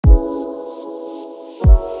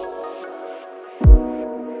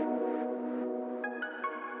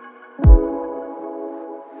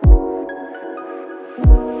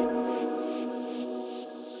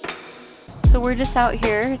we're just out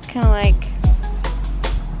here. It's kind of like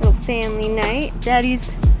a little family night.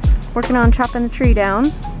 Daddy's working on chopping the tree down.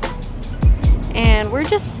 And we're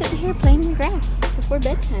just sitting here playing in the grass before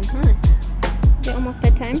bedtime, huh? Is it almost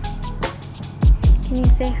bedtime? Can you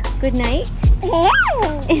say good night?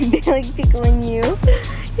 Is Billy tickling you?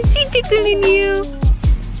 Is she tickling you?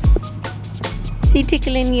 Is she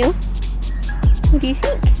tickling you? What do you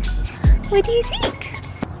think? What do you think?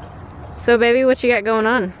 So baby, what you got going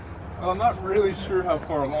on? Well, I'm not really sure how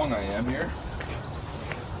far along I am here.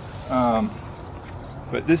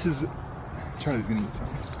 But this is... Charlie's gonna eat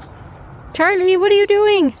something. Charlie, what are you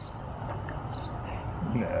doing?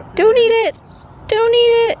 Nah, don't eat it! Don't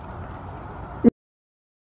eat it!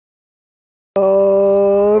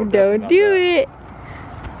 Oh, don't do it!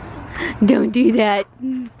 Don't do that.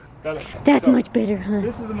 That's so, much better, huh?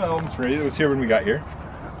 This is an elm tree that was here when we got here.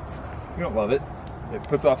 We don't love it. It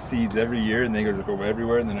puts off seeds every year and they go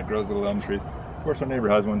everywhere and then it grows little elm trees. Of course our neighbor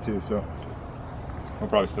has one too, so we'll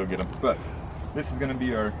probably still get them. But this is gonna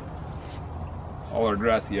be all our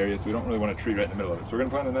grassy area, so we don't really want a tree right in the middle of it. So we're gonna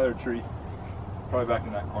plant another tree, probably back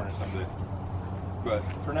in that corner someday. But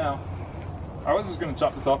for now, I was just gonna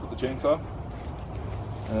chop this off with the chainsaw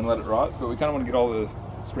and then let it rot, but we kinda wanna get all the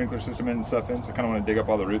sprinkler system in and stuff in, so I kinda wanna dig up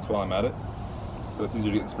all the roots while I'm at it. So it's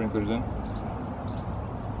easier to get the sprinklers in.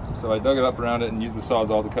 So I dug it up around it and used the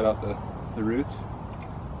Sawzall to cut out the roots.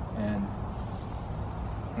 And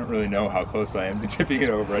I don't really know how close I am to tipping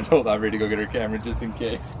it over. I told Aubrey to go get her camera just in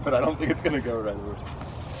case, but I don't think it's gonna go right away.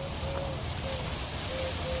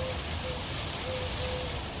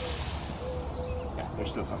 Yeah,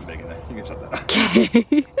 there's still something big in there. You can shut that out.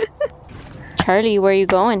 Okay. Charlie, where are you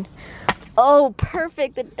going? Oh,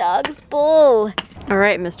 perfect, the dog's bowl. All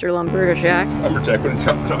right, Mr. Lumberjack. Lumberjack would have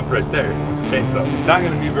chopped it off right there. Chainsaw. It's not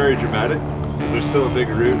gonna be very dramatic, because there's still a big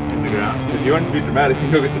root in the ground. If you want to be dramatic, you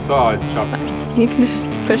can go get the saw and chop it. You can just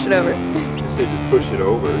push it over. Just say just push it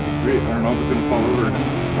over. I don't know if it's gonna fall over or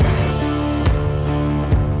not.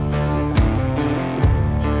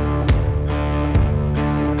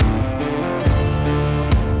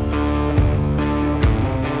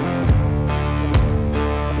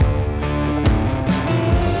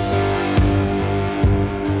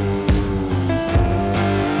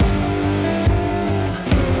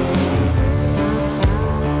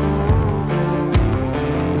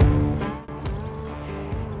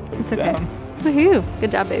 It's okay. Woohoo!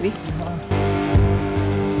 Good job, baby.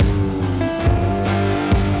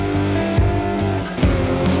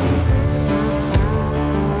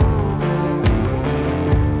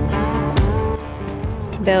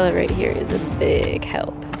 Bella right here is a big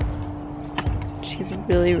help. She's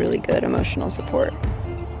really, really good emotional support.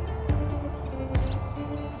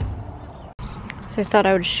 So I thought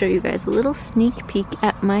I would show you guys a little sneak peek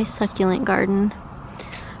at my succulent garden.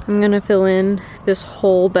 I'm gonna fill in this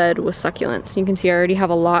whole bed with succulents. You can see I already have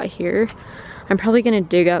a lot here. I'm probably gonna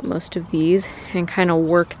dig up most of these and kind of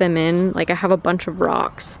work them in. Like I have a bunch of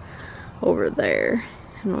rocks over there.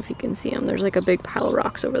 I don't know if you can see them. There's like a big pile of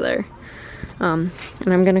rocks over there. And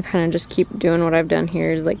I'm gonna kind of just keep doing what I've done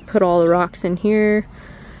here is like put all the rocks in here.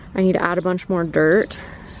 I need to add a bunch more dirt.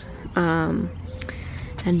 And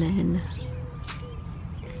then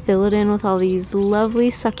fill it in with all these lovely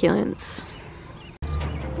succulents.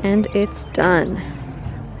 And it's done.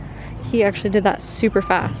 He actually did that super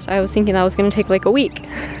fast. I was thinking that was gonna take like a week.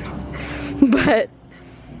 But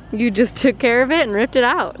you just took care of it and ripped it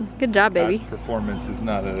out. Good job, baby. Past performance is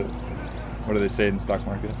not a, what do they say in the stock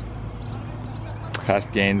market?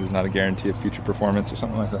 Past gains is not a guarantee of future performance or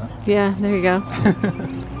something like that. Yeah, there you go.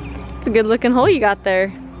 It's a good looking hole you got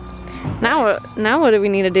there. Now what do we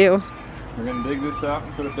need to do? We're gonna dig this out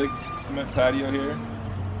and put a big cement patio here.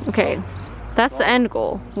 Okay. That's the end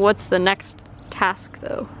goal. What's the next task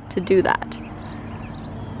though to do that?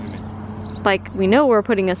 Like we know we're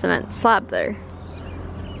putting a cement slab there.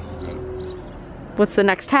 What's the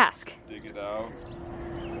next task? Dig it out,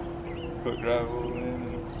 put gravel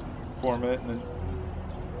in, form it, and then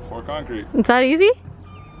pour concrete. Is that easy?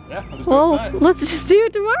 Yeah, I'll just well, do it tonight. Let's just do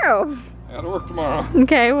it tomorrow. I gotta work tomorrow.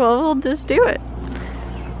 Okay, well we'll just do it.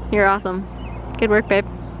 You're awesome. Good work, babe.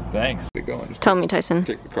 Thanks. Get going. Just tell me, Tyson.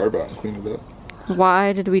 Take the carb out and clean it up.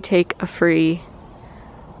 Why did we take a free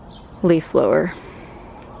leaf blower?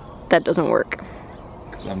 That doesn't work.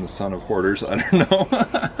 Because I'm the son of hoarders, I don't know.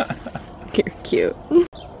 You're cute.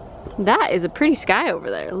 That is a pretty sky over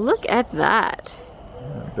there. Look at that.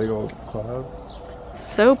 Yeah, big old clouds.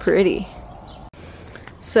 So pretty.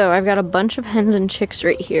 So I've got a bunch of hens and chicks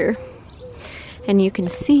right here. And you can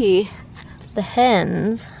see the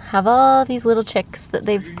hens have all these little chicks that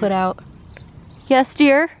they've put out. Yes,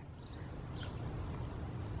 dear?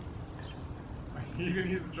 you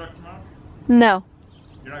gonna use the truck tomorrow? No.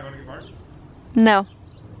 You're not going to get parked? No.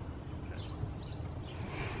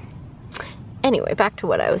 Anyway, back to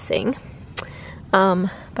what I was saying.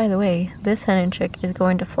 By the way, this hen and chick is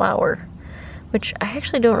going to flower, which I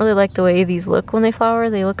actually don't really like the way these look when they flower.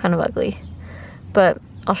 They look kind of ugly, but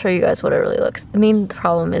I'll show you guys what it really looks. The main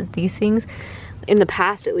problem is these things, in the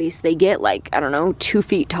past at least, they get like, I don't know, 2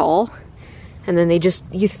 feet tall, and then they just,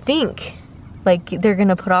 you think like they're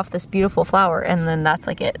gonna put off this beautiful flower, and then that's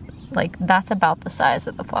like it. Like, that's about the size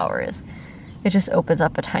that the flower is. It just opens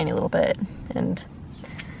up a tiny little bit, and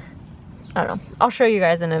I don't know. I'll show you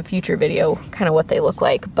guys in a future video kind of what they look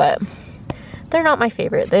like, but they're not my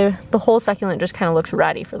favorite. The whole succulent just kind of looks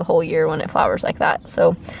ratty for the whole year when it flowers like that.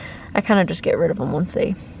 So I kind of just get rid of them once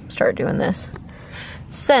they start doing this,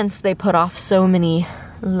 since they put off so many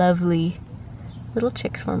lovely little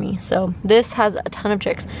chicks for me. So this has a ton of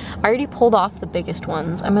chicks. I already pulled off the biggest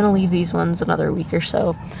ones. I'm gonna leave these ones another week or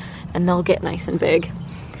so, and they'll get nice and big.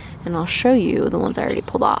 And I'll show you the ones I already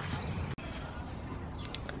pulled off.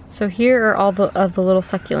 So here are all of the little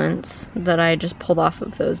succulents that I just pulled off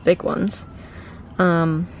of those big ones.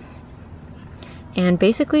 And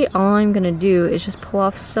basically all I'm gonna do is just pull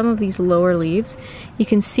off some of these lower leaves. You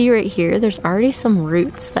can see right here, there's already some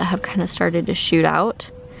roots that have kind of started to shoot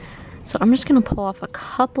out. So I'm just gonna pull off a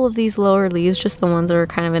couple of these lower leaves, just the ones that are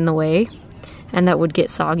kind of in the way, and that would get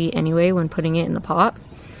soggy anyway when putting it in the pot.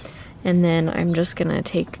 And then I'm just gonna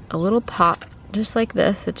take a little pot just like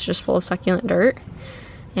this, it's just full of succulent dirt,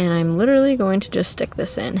 and I'm literally going to just stick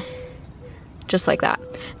this in, just like that.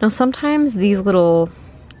 Now sometimes these little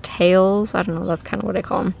tails, I don't know, that's kind of what I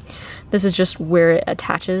call them. This is just where it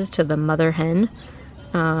attaches to the mother hen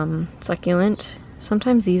succulent.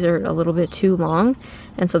 Sometimes these are a little bit too long,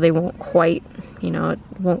 and so they won't quite, you know, it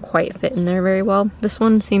won't quite fit in there very well. This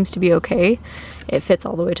one seems to be okay. It fits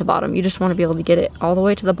all the way to bottom. You just want to be able to get it all the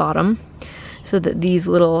way to the bottom so that these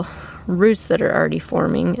little roots that are already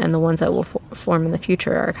forming and the ones that will form in the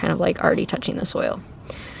future are kind of like already touching the soil.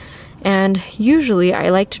 And usually I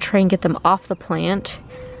like to try and get them off the plant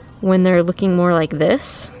when they're looking more like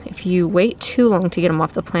this. If you wait too long to get them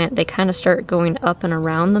off the plant, they kind of start going up and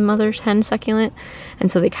around the mother's hen succulent,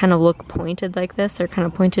 and so they kind of look pointed like this. They're kind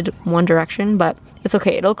of pointed one direction, but it's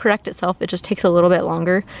okay, it'll correct itself. It just takes a little bit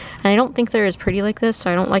longer, and I don't think they're as pretty like this,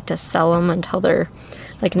 so I don't like to sell them until they're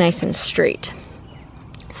like nice and straight.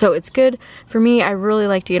 So it's good for me. I really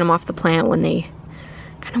like to get them off the plant when they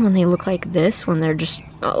look like this, when they're just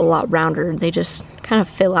a lot rounder. They just kind of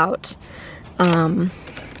fill out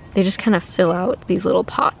these little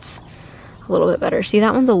pots a little bit better. See,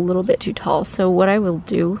 that one's a little bit too tall. So what I will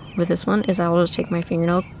do with this one is I will just take my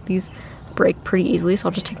fingernail. These break pretty easily, so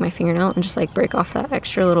I'll just take my fingernail and just like break off that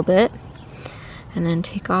extra little bit, and then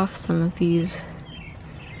take off some of these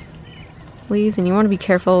leaves. And you want to be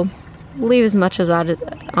careful. Leave as much as that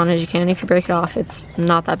on as you can. If you break it off, it's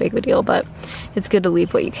not that big of a deal, but it's good to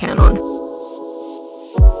leave what you can on.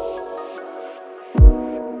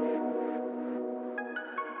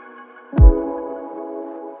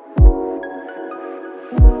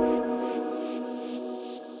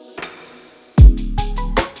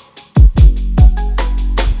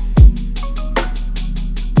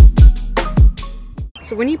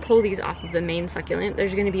 So when you pull these off of the main succulent,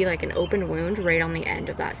 there's going to be like an open wound right on the end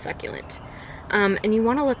of that succulent. And you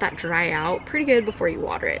want to let that dry out pretty good before you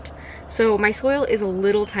water it. So my soil is a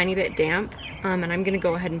little tiny bit damp, and I'm going to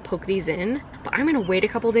go ahead and poke these in. But I'm going to wait a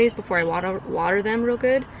couple days before I water them real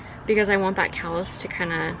good, because I want that callus to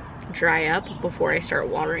kind of dry up before I start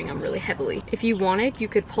watering them really heavily. If you wanted, you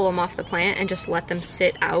could pull them off the plant and just let them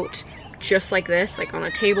sit out just like this, like on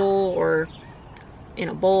a table or in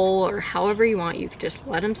a bowl or however you want. You could just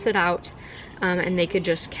let them sit out, and they could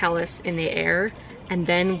just callus in the air, and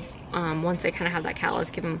then once they kind of have that callus,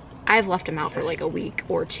 I've left them out for like a week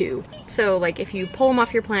or two. So like if you pull them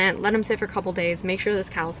off your plant, let them sit for a couple days, make sure this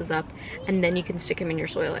callus is up, and then you can stick them in your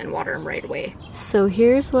soil and water them right away. So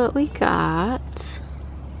here's what we got.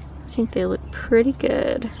 I think they look pretty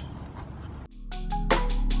good.